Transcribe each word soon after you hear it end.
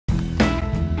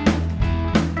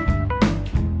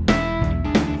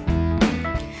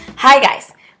Hi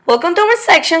guys, welcome to our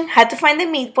section, how to find the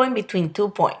midpoint between 2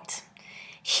 points.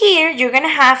 Here you're going to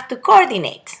have to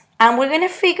coordinate and we're going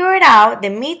to figure it out the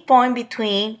midpoint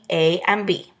between A and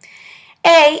B.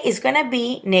 A is going to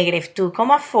be negative 2,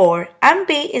 4 and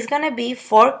B is going to be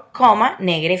 4,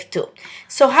 negative 2.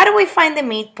 So how do we find the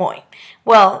midpoint?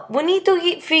 Well, we need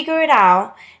to figure it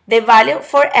out the value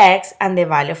for X and the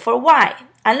value for Y.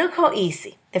 And look how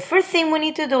easy. The first thing we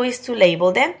need to do is to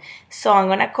label them. So I'm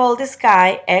going to call this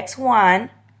guy X1,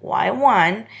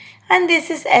 Y1, and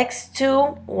this is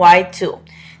X2, Y2.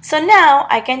 So now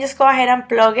I can just go ahead and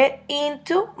plug it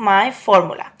into my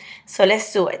formula. So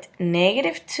let's do it.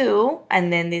 Negative 2,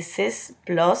 and then this is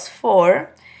plus 4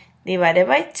 divided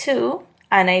by 2.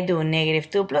 And I do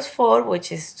negative 2 plus 4,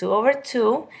 which is 2 over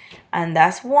 2, and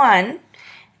that's 1.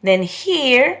 Then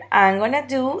here I'm going to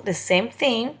do the same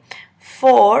thing.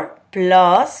 4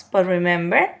 plus, but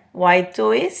remember,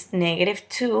 y2 is negative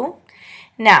 2.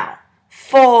 Now,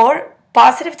 4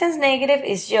 positive times negative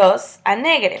is just a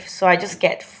negative. So I just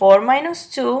get 4 minus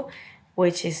 2,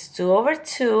 which is 2 over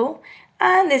 2,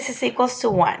 and this is equals to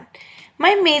 1.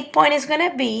 My midpoint is going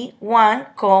to be 1,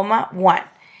 1.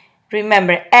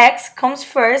 Remember, X comes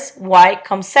first, Y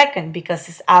comes second because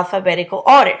it's alphabetical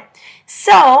order.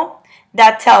 So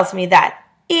that tells me that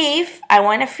if I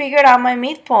want to figure out my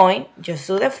midpoint, just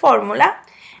do the formula,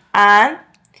 and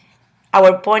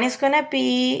our point is going to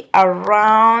be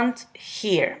around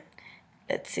here.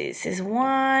 Let's see, this is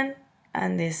 1,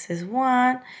 and this is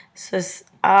 1, so it's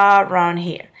around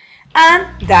here. And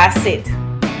that's it.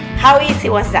 How easy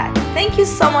was that? Thank you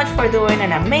so much for doing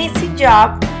an amazing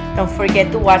job. Don't forget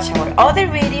to watch our other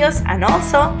videos, and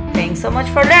also, thanks so much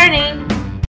for learning.